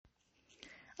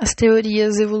As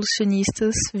teorias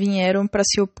evolucionistas vieram para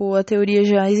se opor à teoria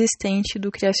já existente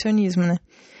do criacionismo, né?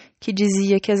 Que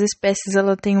dizia que as espécies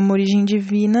ela têm uma origem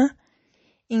divina,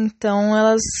 então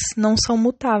elas não são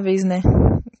mutáveis, né?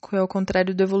 Que é o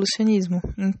contrário do evolucionismo.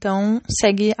 Então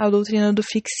segue a doutrina do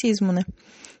fixismo, né?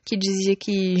 Que dizia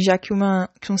que já que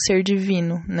um ser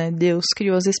divino, né, Deus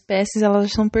criou as espécies,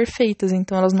 elas são perfeitas,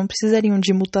 então elas não precisariam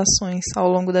de mutações ao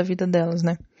longo da vida delas,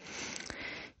 né?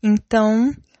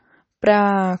 Então,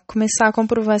 para começar a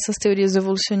comprovar essas teorias do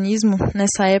evolucionismo,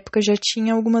 nessa época já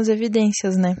tinha algumas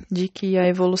evidências, né, de que a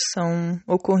evolução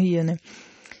ocorria, né?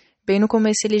 Bem no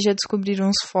começo eles já descobriram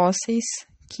os fósseis,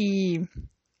 que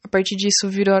a partir disso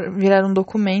viraram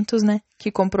documentos, né,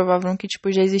 que comprovavam que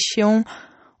tipo já existiam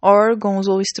órgãos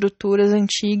ou estruturas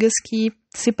antigas que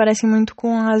se parecem muito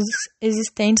com as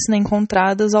existentes, né,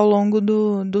 encontradas ao longo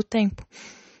do tempo.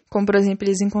 Como, por exemplo,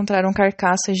 eles encontraram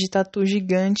carcaças de tatus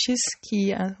gigantes,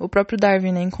 que o próprio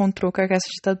Darwin, né, encontrou carcaças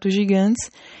de tatus gigantes,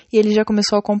 e ele já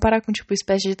começou a comparar com, tipo,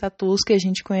 espécies de tatus que a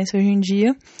gente conhece hoje em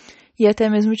dia, e até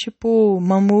mesmo, tipo,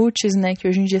 mamutes, né, que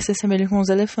hoje em dia se assemelham com os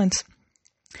elefantes.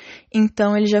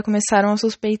 Então, eles já começaram a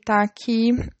suspeitar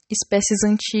que espécies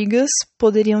antigas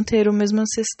poderiam ter o mesmo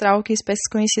ancestral que espécies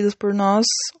conhecidas por nós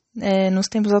nos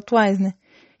tempos atuais, né?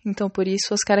 Então, por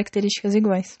isso, as características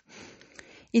iguais.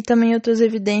 E também outras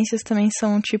evidências também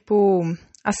são, tipo,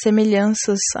 as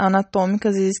semelhanças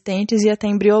anatômicas existentes e até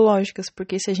embriológicas,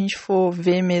 porque se a gente for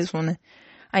ver mesmo, né,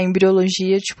 a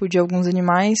embriologia, tipo, de alguns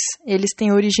animais, eles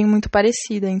têm origem muito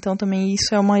parecida, então também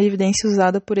isso é uma evidência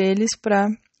usada por eles para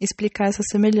explicar essas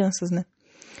semelhanças, né?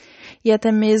 E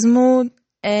até mesmo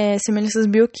semelhanças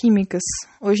bioquímicas.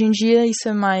 Hoje em dia isso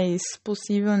é mais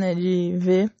possível, né, de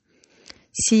ver,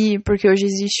 porque hoje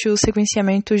existe o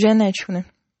sequenciamento genético, né?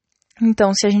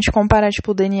 Então, se a gente comparar, tipo,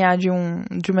 o DNA de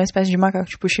uma espécie de macaco,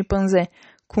 tipo chimpanzé,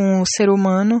 com o ser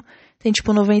humano, tem,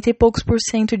 tipo, 90 e poucos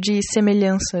 % de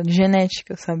semelhança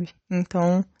genética, sabe?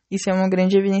 Então, isso é uma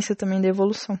grande evidência também da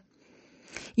evolução.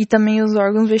 E também os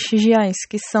órgãos vestigiais,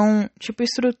 que são, tipo,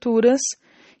 estruturas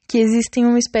que existem em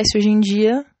uma espécie hoje em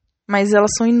dia, mas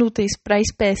elas são inúteis para a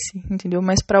espécie, entendeu?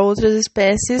 Mas para outras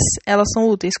espécies, elas são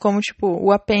úteis, como, tipo,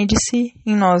 o apêndice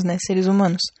em nós, né, seres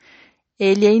humanos.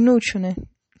 Ele é inútil, né?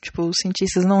 Tipo, os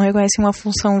cientistas não reconhecem uma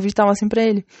função vital assim pra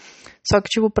ele. Só que,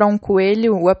 tipo, pra um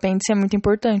coelho, o apêndice é muito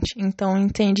importante. Então,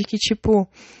 entende que, tipo,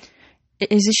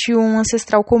 existe um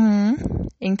ancestral comum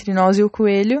entre nós e o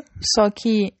coelho, só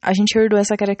que a gente herdou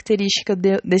essa característica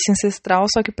desse ancestral,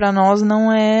 só que pra nós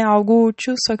não é algo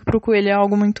útil, só que pro coelho é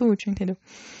algo muito útil, entendeu?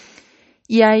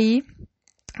 E aí,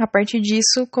 a partir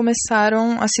disso,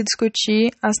 começaram a se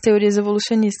discutir as teorias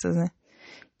evolucionistas, né?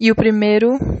 E o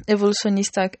primeiro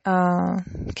evolucionista a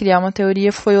criar uma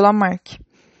teoria foi o Lamarck.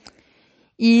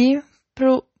 E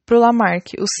pro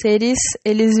Lamarck, os seres,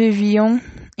 eles viviam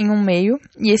em um meio,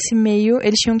 e esse meio,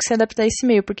 eles tinham que se adaptar a esse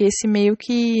meio, porque esse meio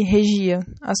que regia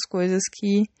as coisas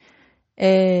que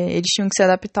eles tinham que se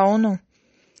adaptar ou não.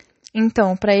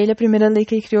 Então, para ele, a primeira lei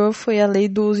que ele criou foi a lei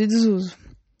do uso e desuso,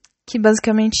 que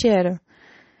basicamente era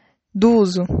do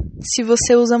uso. Se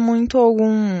você usa muito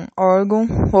algum órgão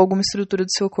ou alguma estrutura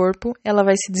do seu corpo, ela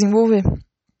vai se desenvolver.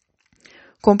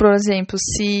 Como, por exemplo,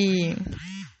 se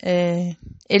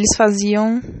eles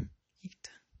faziam...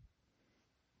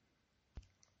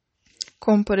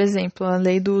 Como, por exemplo, a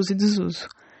lei do uso e desuso.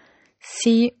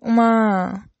 Se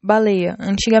uma baleia,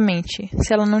 antigamente,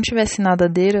 se ela não tivesse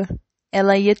nadadeira,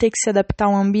 ela ia ter que se adaptar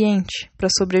ao ambiente para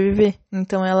sobreviver.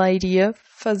 Então, ela iria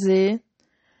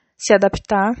se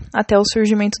adaptar até o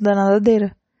surgimento da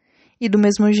nadadeira. E do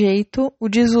mesmo jeito, o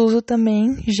desuso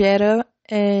também gera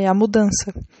a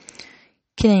mudança.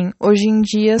 Que nem, hoje em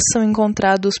dia são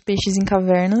encontrados peixes em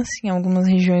cavernas, em algumas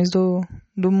regiões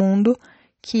do mundo,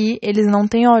 que eles não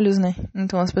têm olhos, né?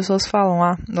 Então as pessoas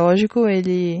falam, lógico,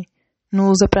 ele não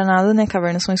usa pra nada, né?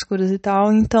 Cavernas são escuras e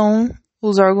tal, então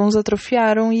os órgãos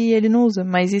atrofiaram e ele não usa.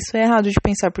 Mas isso é errado de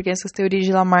pensar, porque essas teorias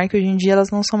de Lamarck hoje em dia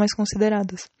elas não são mais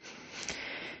consideradas.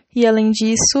 E além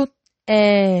disso,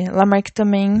 Lamarck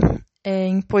também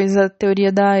impôs a teoria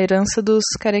da herança dos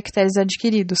caracteres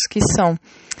adquiridos, que são,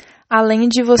 além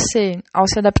de você, ao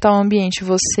se adaptar ao ambiente,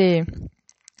 você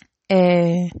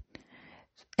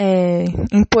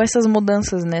impor essas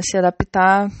mudanças, né? Se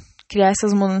adaptar, criar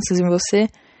essas mudanças em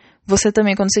você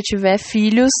também, quando você tiver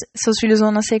filhos, seus filhos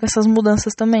vão nascer com essas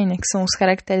mudanças também, né? Que são os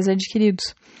caracteres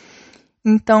adquiridos.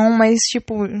 Então, mas,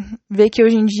 tipo, ver que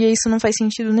hoje em dia isso não faz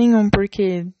sentido nenhum,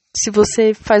 porque se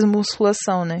você faz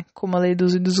musculação, né, como a lei do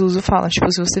uso e desuso fala,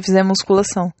 tipo, se você fizer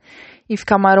musculação e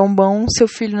ficar marombão, seu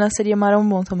filho nasceria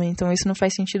marombom também, então isso não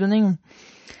faz sentido nenhum.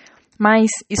 Mas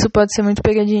isso pode ser muito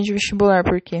pegadinha de vestibular,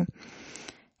 porque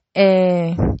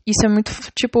Isso é muito,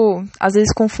 tipo, às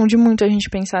vezes confunde muito a gente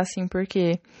pensar assim,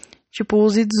 porque, tipo,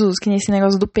 os e desus, que nesse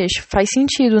negócio do peixe, faz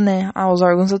sentido, né? Os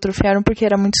órgãos atrofiaram porque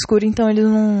era muito escuro, então eles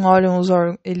não olham os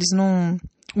órgãos, eles não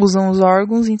usam os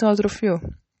órgãos, então atrofiou.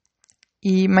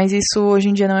 Mas isso hoje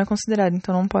em dia não é considerado,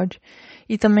 então não pode.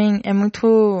 E também é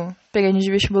muito pegadinha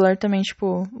de vestibular também,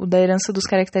 tipo, o da herança dos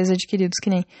caracteres adquiridos, que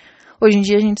nem... Hoje em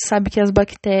dia a gente sabe que as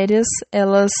bactérias,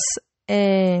 elas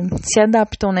se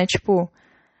adaptam, né? Tipo,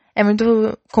 é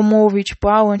muito comum ouvir, tipo,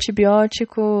 o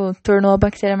antibiótico tornou a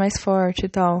bactéria mais forte e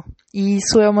tal. E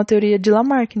isso é uma teoria de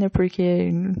Lamarck, né? Porque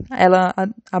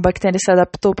a bactéria se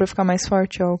adaptou para ficar mais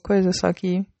forte ou coisa, só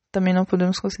que também não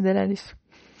podemos considerar isso.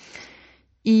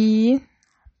 E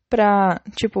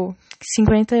tipo,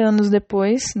 50 anos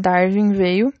depois, Darwin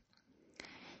veio.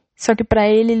 Só que para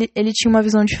ele tinha uma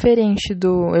visão diferente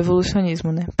do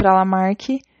evolucionismo, né? Para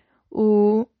Lamarck,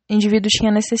 o indivíduo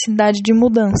tinha necessidade de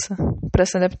mudança para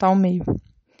se adaptar ao meio.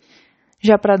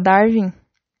 Já para Darwin,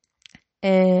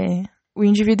 o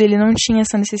indivíduo ele não tinha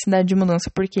essa necessidade de mudança,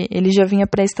 porque ele já vinha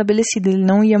pré-estabelecido, ele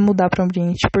não ia mudar para o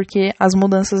ambiente, porque as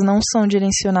mudanças não são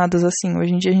direcionadas assim.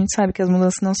 Hoje em dia a gente sabe que as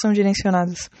mudanças não são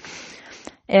direcionadas.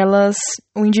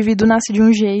 O indivíduo nasce de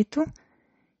um jeito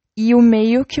e o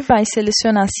meio que vai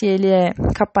selecionar se ele é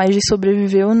capaz de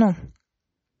sobreviver ou não.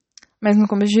 Mas no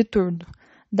começo de tudo,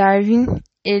 Darwin,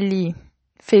 ele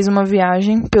fez uma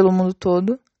viagem pelo mundo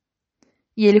todo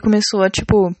e ele começou a,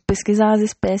 tipo, pesquisar as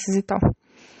espécies e tal.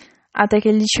 Até que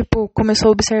ele, tipo, começou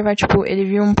a observar, tipo, ele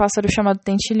viu um pássaro chamado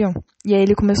tentilhão. E aí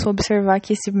ele começou a observar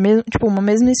que uma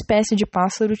mesma espécie de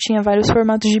pássaro tinha vários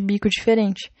formatos de bico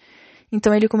diferentes.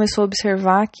 Então ele começou a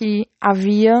observar que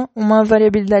havia uma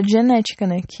variabilidade genética,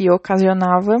 né, que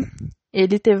ocasionava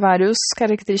ele ter várias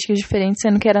características diferentes,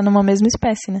 sendo que era numa mesma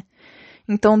espécie, né.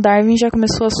 Então Darwin já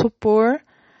começou a supor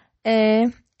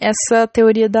essa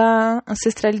teoria da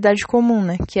ancestralidade comum,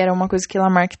 né, que era uma coisa que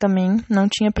Lamarck também não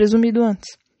tinha presumido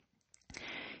antes.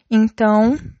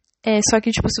 Então, só que,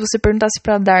 tipo, se você perguntasse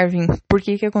para Darwin por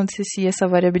que acontecia essa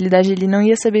variabilidade, ele não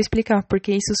ia saber explicar,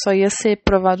 porque isso só ia ser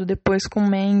provado depois com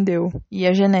Mendel e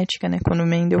a genética, né? Quando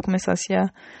Mendel começasse a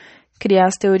criar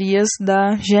as teorias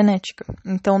da genética.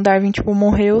 Então, Darwin, tipo,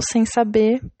 morreu sem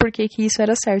saber por que isso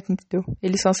era certo, entendeu?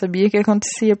 Ele só sabia que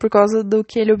acontecia por causa do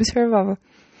que ele observava.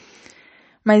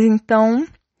 Mas, então,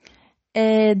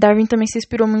 Darwin também se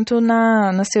inspirou muito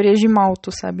nas teorias de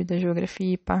Malthus, sabe? Da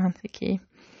geografia e pá, não sei o quê.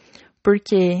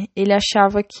 Porque ele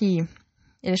achava que...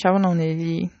 Ele achava não, né?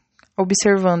 Ele,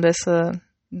 observando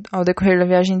ao decorrer da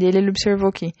viagem dele, ele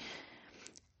observou que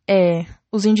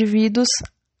os indivíduos...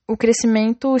 O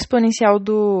crescimento exponencial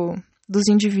dos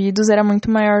indivíduos era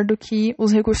muito maior do que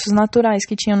os recursos naturais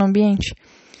que tinham no ambiente.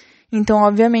 Então,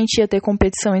 obviamente, ia ter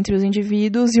competição entre os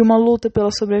indivíduos e uma luta pela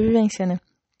sobrevivência, né?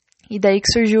 E daí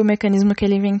que surgiu o mecanismo que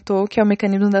ele inventou, que é o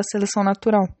mecanismo da seleção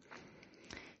natural.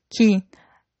 Que...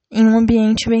 em um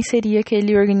ambiente venceria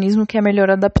aquele organismo que é melhor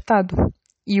adaptado.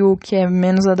 E o que é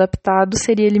menos adaptado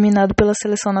seria eliminado pela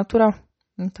seleção natural.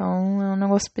 Então, é um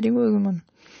negócio perigoso, mano.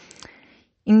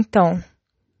 Então,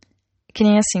 que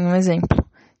nem assim, um exemplo.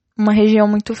 Uma região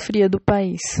muito fria do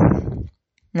país,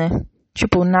 né?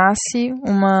 Tipo, nasce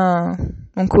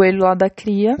um coelho lá da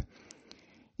cria,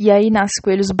 e aí nasce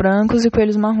coelhos brancos e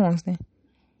coelhos marrons, né?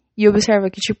 E observa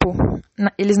que, tipo,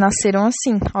 eles nasceram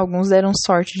assim. Alguns deram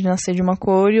sorte de nascer de uma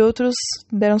cor e outros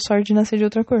deram sorte de nascer de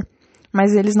outra cor.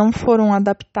 Mas eles não foram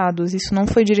adaptados. Isso não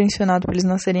foi direcionado para eles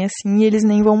nascerem assim e eles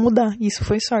nem vão mudar. Isso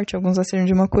foi sorte. Alguns nasceram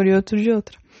de uma cor e outros de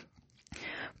outra.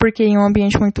 Porque em um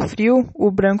ambiente muito frio,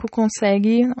 o branco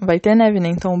consegue... Vai ter neve, né?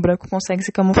 Então o branco consegue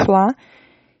se camuflar.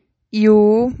 E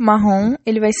o marrom,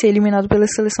 ele vai ser eliminado pela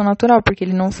seleção natural, porque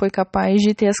ele não foi capaz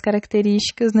de ter as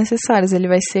características necessárias. Ele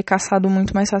vai ser caçado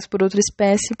muito mais fácil por outra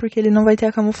espécie, porque ele não vai ter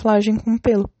a camuflagem com o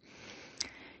pelo.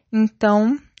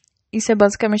 Então, isso é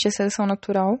basicamente a seleção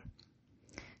natural.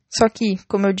 Só que,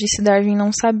 como eu disse, Darwin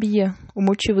não sabia o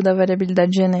motivo da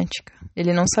variabilidade genética.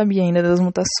 Ele não sabia ainda das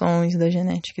mutações da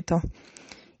genética e tal.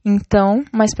 Então,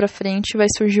 mais pra frente, vai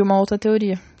surgir uma outra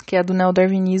teoria, que é a do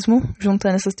neodarwinismo,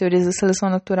 juntando essas teorias da seleção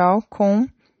natural com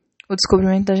o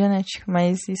descobrimento da genética.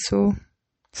 Mas isso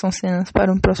são cenas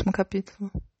para um próximo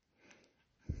capítulo.